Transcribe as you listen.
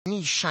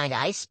Any shy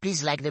guys,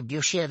 please like the video,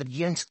 share the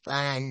video,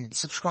 and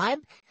subscribe.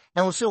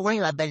 And also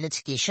ring that bell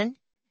notification.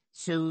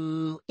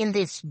 So in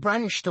this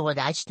brand new store,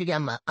 guys, today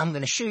I'm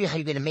going to show you how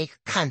you're going to make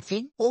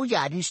config. All you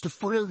gotta do is to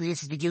follow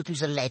this video to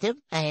the letter,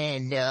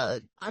 and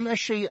I'm going to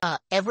show you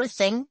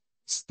everything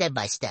step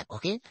by step,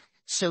 okay?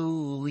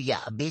 So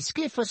yeah,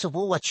 basically, first of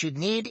all, what you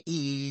need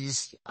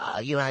is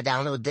you want to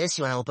download this.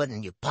 You want to open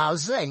in your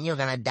browser, and you're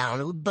going to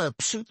download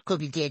Burp Suite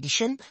Community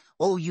Edition,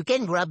 or you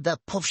can grab the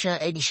Professional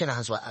Edition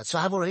as well. So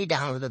I've already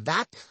downloaded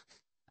that.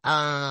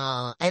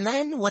 And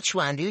then what you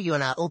want to do, you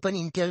want to open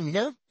in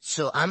terminal.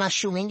 So I'm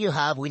assuming you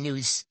have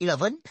Windows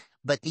 11,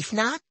 but if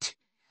not,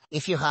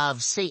 if you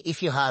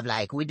have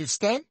like Windows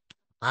 10,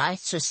 alright,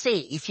 so say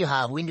if you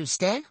have Windows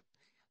 10,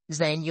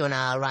 then you want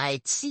to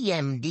write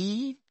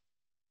CMD,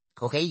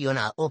 okay, you want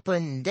to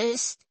open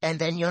this, and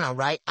then you want to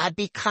write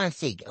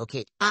ipconfig,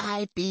 okay,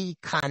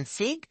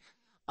 ipconfig,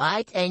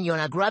 alright, and you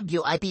want to grab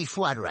your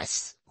IPv4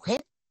 address, okay,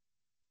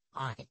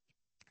 alright.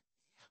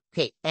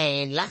 Okay,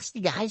 and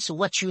lastly, guys,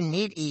 what you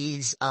need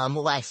is a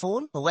mobile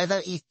phone,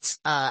 whether it's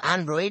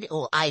Android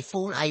or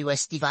iPhone,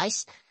 iOS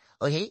device.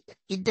 Okay,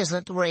 it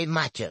doesn't really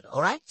matter.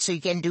 All right, so you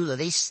can do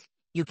this.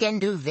 You can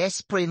do this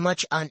pretty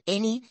much on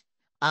any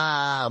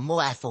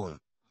mobile phone,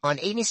 on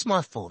any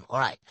smartphone. All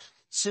right.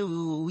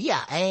 So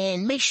yeah,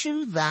 and make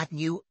sure that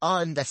you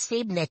are on the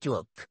same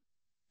network.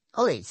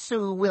 Okay,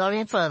 so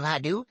without further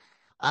ado,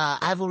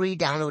 I've already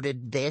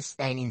downloaded this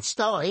and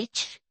installed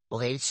it.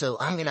 Okay, so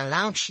I'm gonna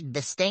launch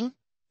this thing.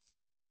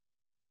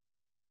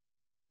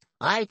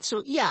 Alright,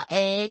 so yeah,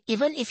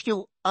 even if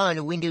you are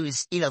on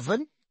Windows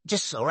 11,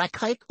 just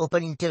right-click,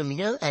 open in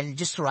terminal, and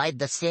just write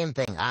the same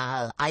thing.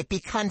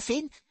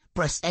 ipconfig,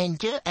 press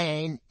enter,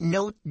 and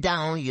note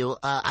down your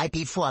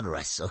IPv4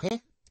 address, okay?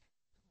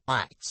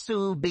 Alright,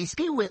 so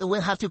basically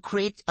we'll have to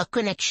create a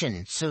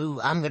connection.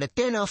 So I'm gonna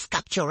turn off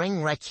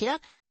capturing right here.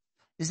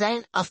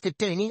 Then after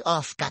turning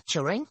off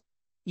capturing,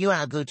 you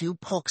wanna go to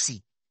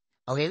Proxy.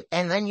 Okay,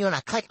 and then you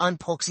wanna click on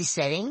Proxy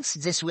settings.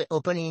 This will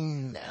open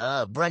in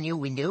a brand new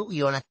window.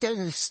 You wanna turn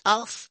this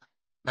off.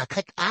 Now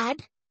click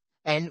add.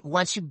 And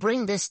once you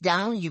bring this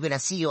down, you're gonna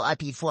see your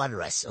IPv4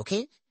 address,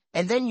 okay?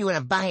 And then you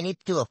wanna bind it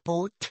to a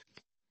port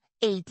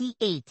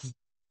 8080.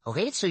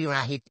 Okay, so you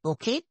wanna hit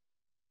OK.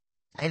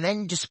 And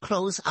then just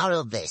close out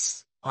of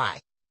this.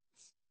 Alright.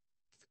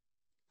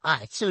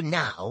 Alright, so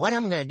now what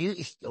I'm gonna do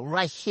is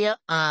right here,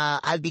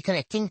 I'll be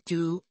connecting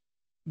to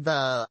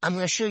I'm going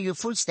to show you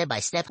full step by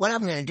step. What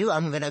I'm going to do,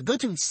 I'm going to go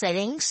to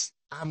settings.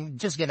 I'm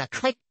just going to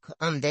click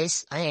on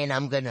this and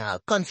I'm going to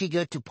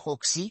configure to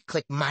proxy,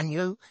 click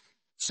manual.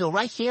 So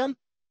right here,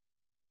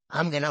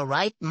 I'm going to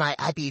write my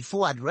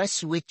IPv4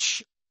 address,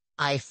 which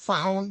I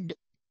found,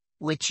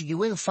 which you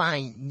will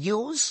find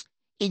yours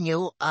in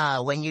your,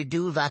 when you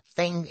do that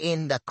thing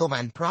in the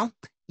command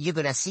prompt, you're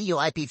going to see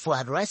your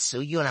IPv4 address. So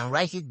you're going to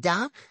write it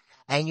down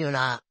and you're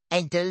going to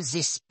enter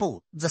this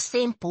port, the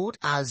same port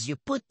as you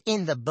put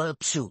in the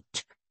Burp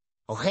Suite,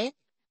 okay?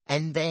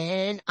 And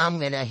then I'm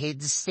gonna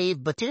hit the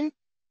save button.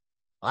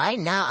 Alright,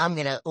 now I'm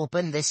gonna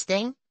open this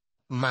thing,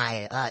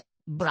 my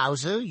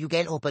browser. You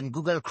can open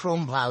Google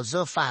Chrome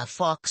browser,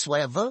 Firefox,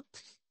 whatever.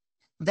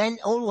 Then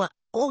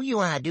all you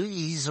wanna do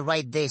is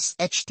write this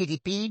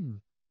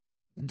HTTP,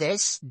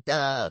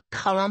 the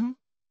column,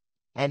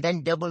 and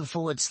then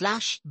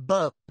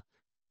 //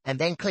 and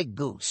then click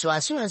go. So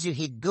as soon as you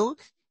hit go,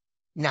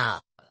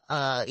 now,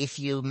 if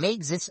you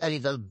make this a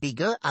little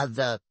bigger, at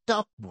the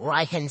top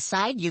right-hand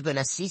side, you're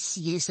gonna see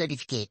CA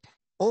certificate.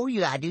 All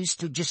you gotta do is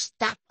to just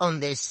tap on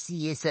this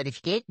CA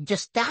certificate,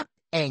 just tap,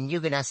 and you're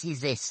gonna see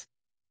this.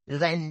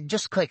 Then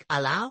just click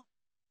allow.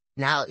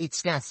 Now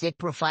it's gonna say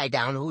profile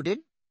downloaded.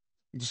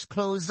 Just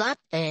close that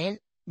and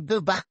go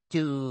back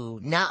to,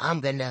 now I'm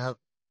gonna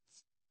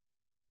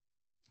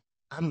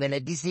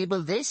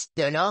disable this,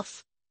 turn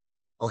off.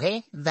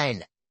 Okay,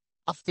 then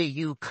after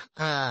you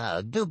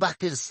go back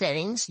to the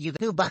settings,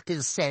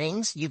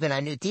 you're gonna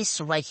notice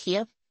right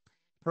here,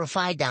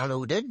 profile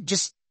downloaded.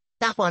 Just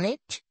tap on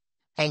it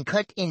and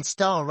click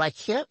install right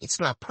here. It's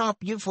gonna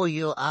prompt you for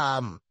your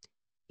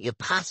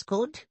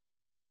passcode,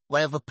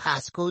 whatever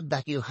passcode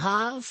that you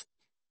have.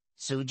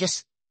 So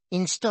just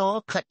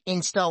install, click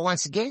install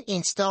once again,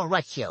 install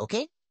right here,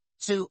 okay?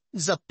 So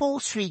the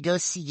Pulse Trigger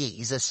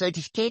CA, the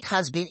certificate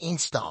has been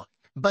installed,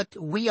 but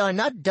we are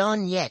not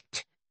done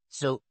yet.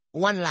 So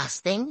one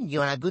last thing, you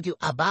wanna go to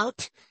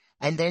About,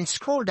 and then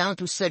scroll down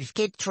to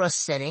Certificate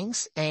Trust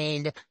Settings,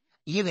 and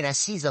you're gonna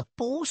see the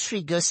Pulse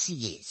Trigger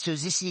CA. So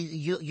this is,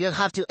 you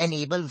have to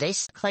enable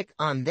this. Click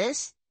on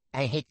this,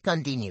 and hit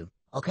Continue,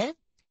 okay?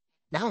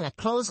 Now I'm gonna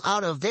close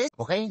out of this,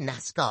 okay?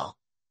 Let's go.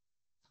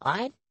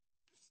 Alright?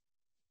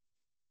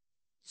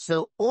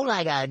 So all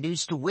I gotta do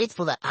is to wait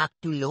for the app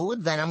to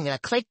load, then I'm gonna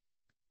click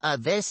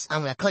this,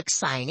 I'm gonna click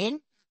Sign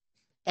In,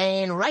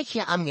 and right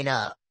here I'm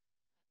gonna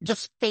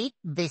just fake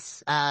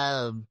this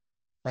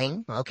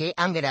thing, okay?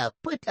 I'm gonna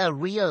put a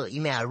real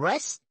email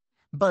address,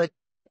 but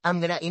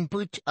I'm gonna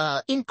input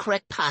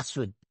incorrect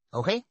password,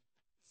 okay?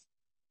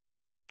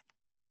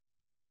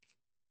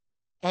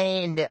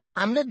 And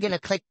I'm not gonna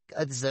click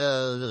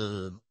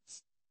the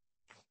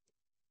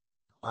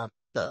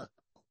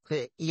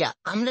yeah,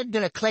 I'm not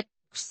gonna click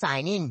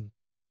sign in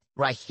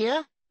right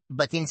here,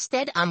 but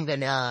instead I'm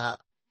gonna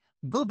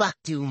go back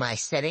to my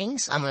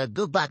settings. I'm gonna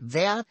go back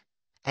there,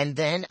 and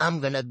then I'm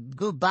gonna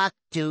go back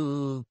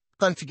to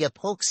configure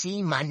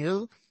proxy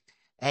manual,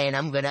 and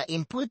I'm gonna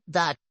input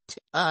that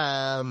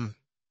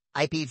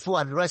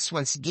IPv4 address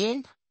once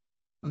again,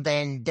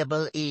 then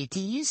double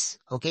ATs,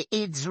 okay,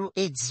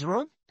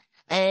 8080.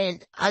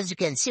 And as you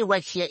can see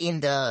right here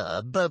in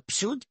the Burp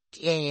Suite,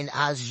 and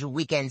as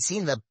we can see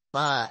in the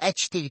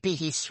HTTP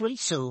history,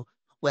 so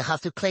we'll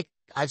have to click,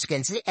 as you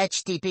can see,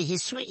 HTTP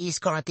history is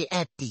currently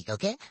empty,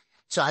 okay?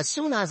 So as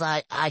soon as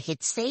I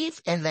hit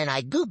save, and then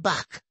I go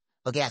back,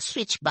 okay, I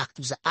switch back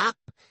to the app,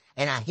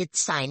 and I hit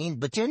sign in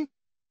button,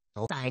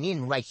 sign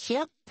in right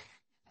here.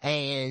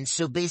 And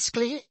so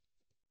basically,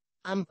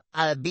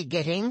 I'll be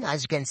getting,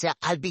 as you can see,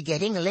 I'll be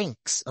getting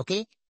links,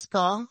 okay?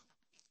 Install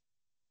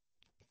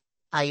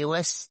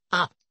iOS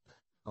app,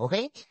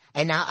 okay?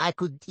 And now I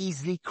could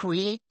easily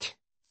create,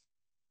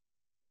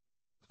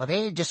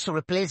 okay, just to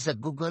replace the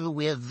Google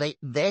with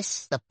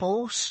the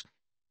post,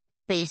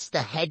 paste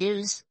the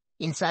headers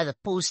inside the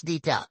post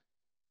data.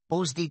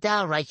 Post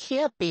data right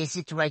here, paste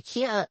it right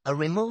here,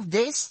 remove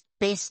this,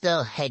 paste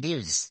the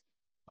headers,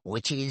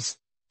 which is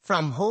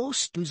from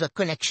host to the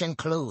connection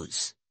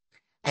close.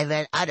 And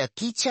then add a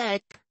key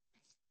check,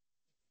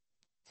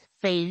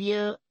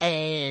 failure,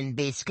 and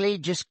basically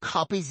just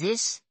copy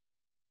this,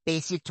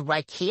 paste it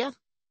right here.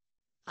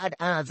 Add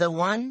another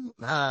one,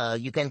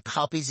 you can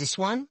copy this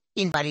one,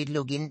 invalid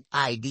login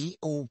ID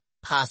or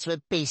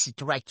password, paste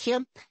it right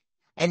here.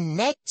 And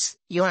next,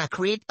 you want to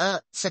create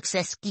a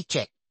success key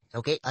check,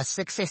 okay? A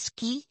success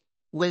key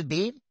will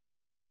be,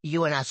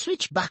 you want to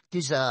switch back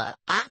to the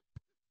app,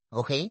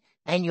 okay?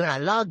 And you want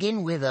to log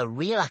in with a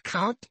real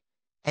account,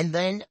 and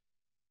then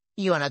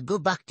you want to go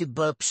back to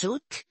Burp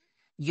Suite.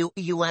 You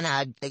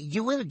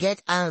will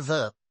get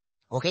another,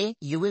 okay?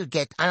 You will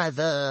get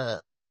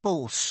another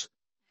post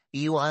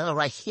URL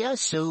right here.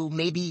 So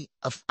maybe,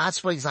 as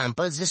for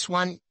example, this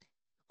one,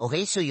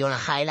 okay? So you want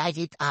to highlight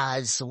it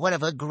as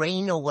whatever,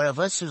 green or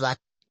whatever, so that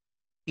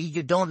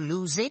you don't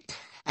lose it.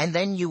 And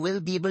then you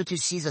will be able to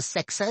see the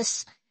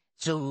success.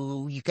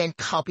 So you can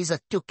copy the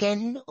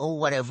token or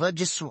whatever,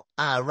 just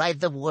write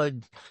the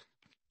word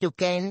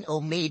token,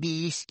 or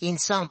maybe in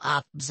some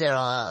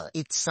apps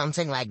it's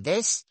something like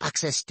this,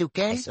 access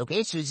tokens,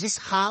 okay? So this is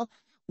how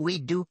we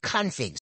do configs.